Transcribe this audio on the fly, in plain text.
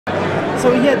So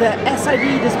we're here at the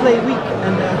SID Display Week,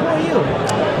 and who are you?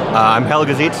 I'm Helge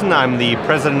Seetzen. I'm the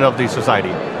president of the society.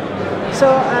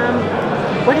 So,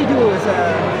 what do you do as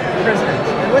president?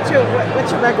 And what's your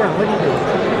background? What do you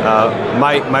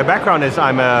do? My background is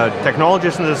I'm a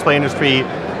technologist in the display industry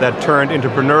that turned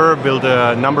entrepreneur, built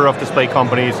a number of display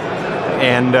companies,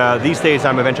 and these days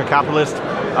I'm a venture capitalist.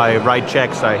 I write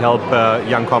checks, I help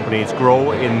young companies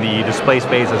grow in the display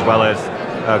space as well as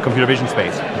computer vision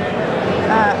space.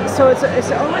 So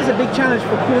it's always a big challenge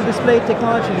for cool display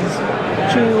technologies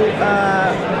to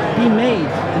be made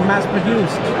and mass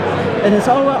produced, and it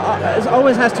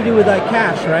always has to do with like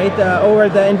cash, right? Or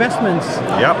the investments.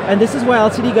 Yep. And this is why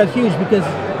LCD got huge, because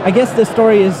I guess the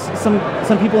story is some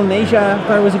people in Asia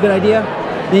thought it was a good idea.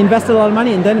 They invested a lot of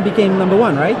money and then it became number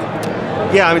one, right?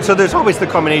 Yeah, I mean, so there's always the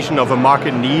combination of a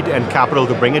market need and capital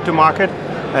to bring it to market,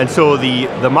 and so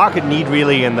the market need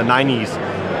really in the 90s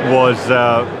was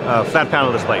flat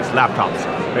panel displays, laptops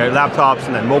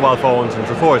and then mobile phones and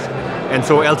so forth. And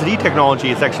so LCD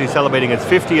technology is actually celebrating its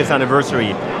 50th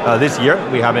anniversary this year.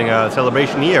 We're having a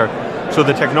celebration year. So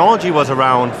the technology was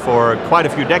around for quite a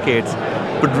few decades,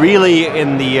 but really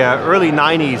in the early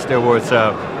 90s there was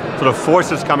sort of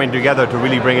forces coming together to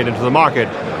really bring it into the market,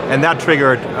 and that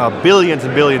triggered billions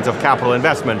and billions of capital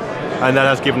investment, and that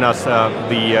has given us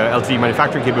the LCD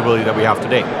manufacturing capability that we have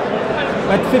today.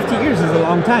 But 50 years is a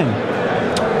long time.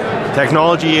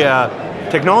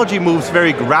 Technology moves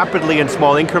very rapidly in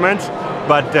small increments,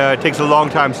 but it takes a long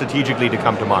time strategically to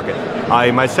come to market.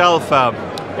 I myself,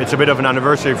 it's a bit of an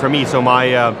anniversary for me, so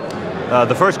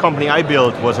the first company I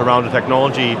built was around a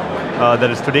technology that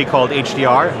is today called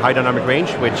HDR, High Dynamic Range,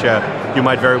 which you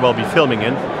might very well be filming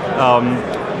in.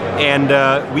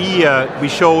 We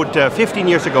showed 15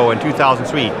 years ago in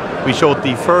 2003, we showed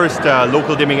the first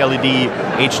local dimming LED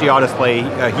HDR display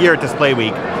here at Display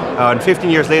Week. And 15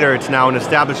 years later, it's now an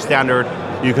established standard.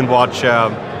 You can watch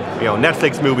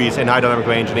Netflix movies in high dynamic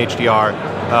range and HDR.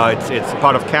 It's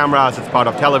part of cameras, it's part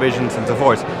of televisions and so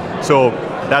forth. So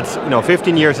that's,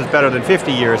 15 years is better than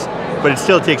 50 years, but it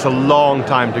still takes a long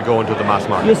time to go into the mass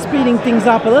market. You're speeding things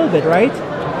up a little bit, right?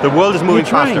 The world is moving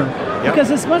faster. Yep. Because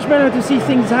it's much better to see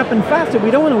things happen faster.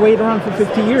 We don't want to wait around for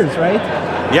 50 years, right?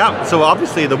 Yeah, so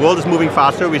obviously the world is moving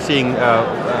faster. We're seeing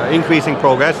increasing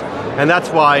progress, and that's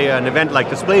why an event like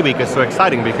Display Week is so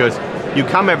exciting, because you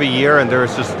come every year and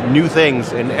there's just new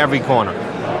things in every corner.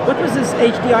 What was this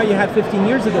HDR you had 15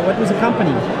 years ago? What was the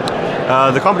company?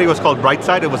 The company was called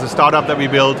Brightside. It was a startup that we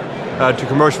built to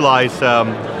commercialize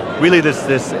really this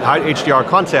HDR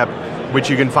concept, which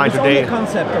you can find today. Only a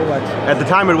concept or what? At the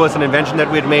time it was an invention that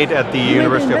we had made at the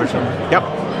University of British Columbia. Yep.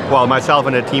 Well, myself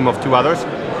and a team of two others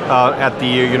at the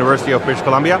University of British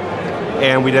Columbia.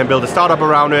 And we then built a startup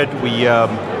around it. We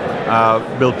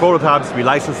built prototypes, we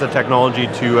licensed the technology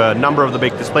to a number of the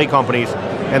big display companies,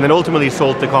 and then ultimately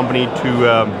sold the company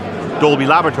to Dolby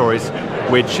Laboratories,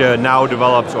 which now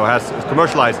develops or has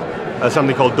commercialized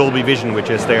something called Dolby Vision, which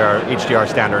is their HDR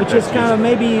standard. Which is kind of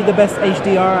maybe the best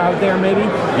HDR out there, maybe?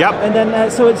 Yep. And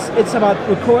then, so it's about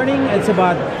recording, it's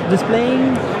about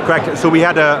displaying? Correct. So we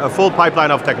had a full pipeline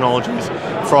of technologies,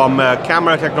 from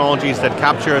camera technologies that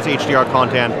captures HDR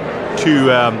content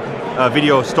to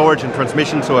video storage and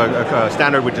transmission, so a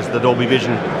standard which is the Dolby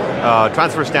Vision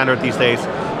transfer standard these days,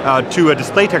 to a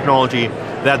display technology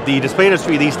that the display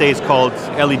industry these days calls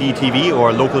LED TV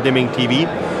or local dimming TV,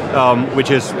 which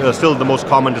is still the most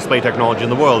common display technology in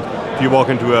the world. If you walk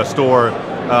into a store,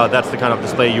 that's the kind of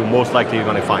display you most likely are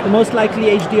going to find. The most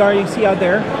likely HDR you see out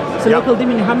there. So yep. Local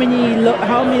dimming, how many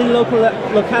local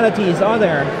localities are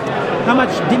there? How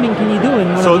much dimming can you do in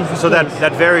one of these displays? So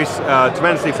that varies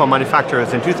tremendously from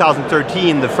manufacturers. In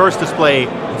 2013, the first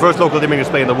local dimming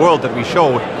display in the world that we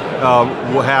showed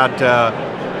had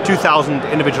 2,000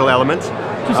 individual elements.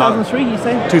 2003, you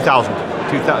say? 2000.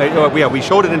 Yeah, we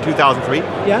showed it in 2003.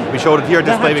 Yeah. We showed it here at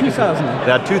Display Week.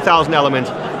 That 2,000 elements,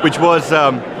 which was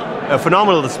a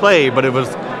phenomenal display, but it was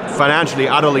financially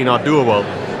utterly not doable.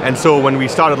 And so when we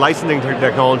started licensing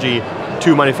technology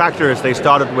to manufacturers, they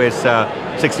started with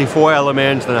 64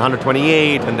 elements, then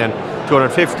 128, and then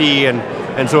 250,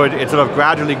 and so it sort of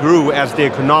gradually grew as the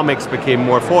economics became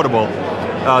more affordable.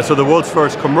 So the world's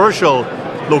first commercial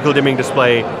local dimming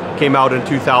display came out in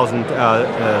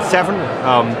 2007,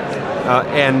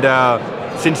 and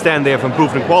since then they have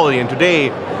improved in quality, and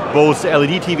today both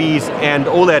LED TVs and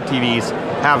OLED TVs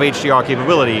have HDR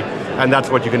capability, and that's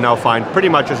what you can now find pretty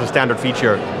much as a standard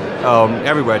feature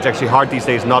everywhere. It's actually hard these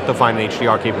days not to find an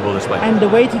HDR capable display. And the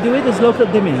way to do it is local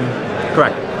dimming?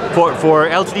 Correct. For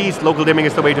LCDs, local dimming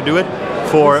is the way to do it.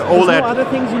 For OLED... There's no other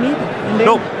things you need in there?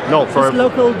 No. For just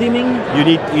local dimming? You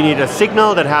need a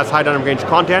signal that has high dynamic range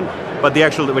content, but the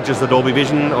actual, which is the Dolby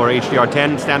Vision or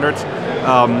HDR10 standards.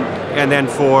 And then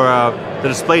for the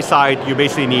display side, you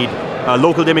basically need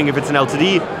local dimming if it's an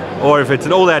LCD, or if it's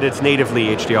an OLED, it's natively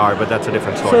HDR, but that's a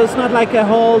different story. So it's not like a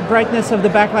whole brightness of the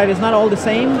backlight is not all the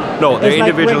same? No, they're it's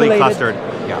individually like clustered.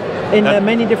 Yeah. In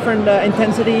many different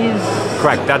intensities?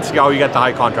 Correct, that's how you get the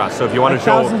high contrast. So if you want like to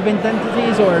show... thousands of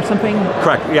intensities or something?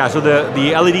 Correct, yeah, so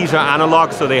the LEDs are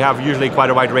analog, so they have usually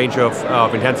quite a wide range of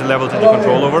intensity levels that you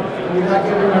control over.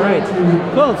 All right,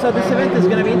 cool. So this event is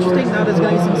going to be interesting. Now there's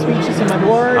going to be some speeches and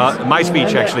awards. My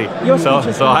speech, actually. Your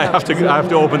speech so I have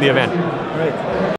to open the event. Right.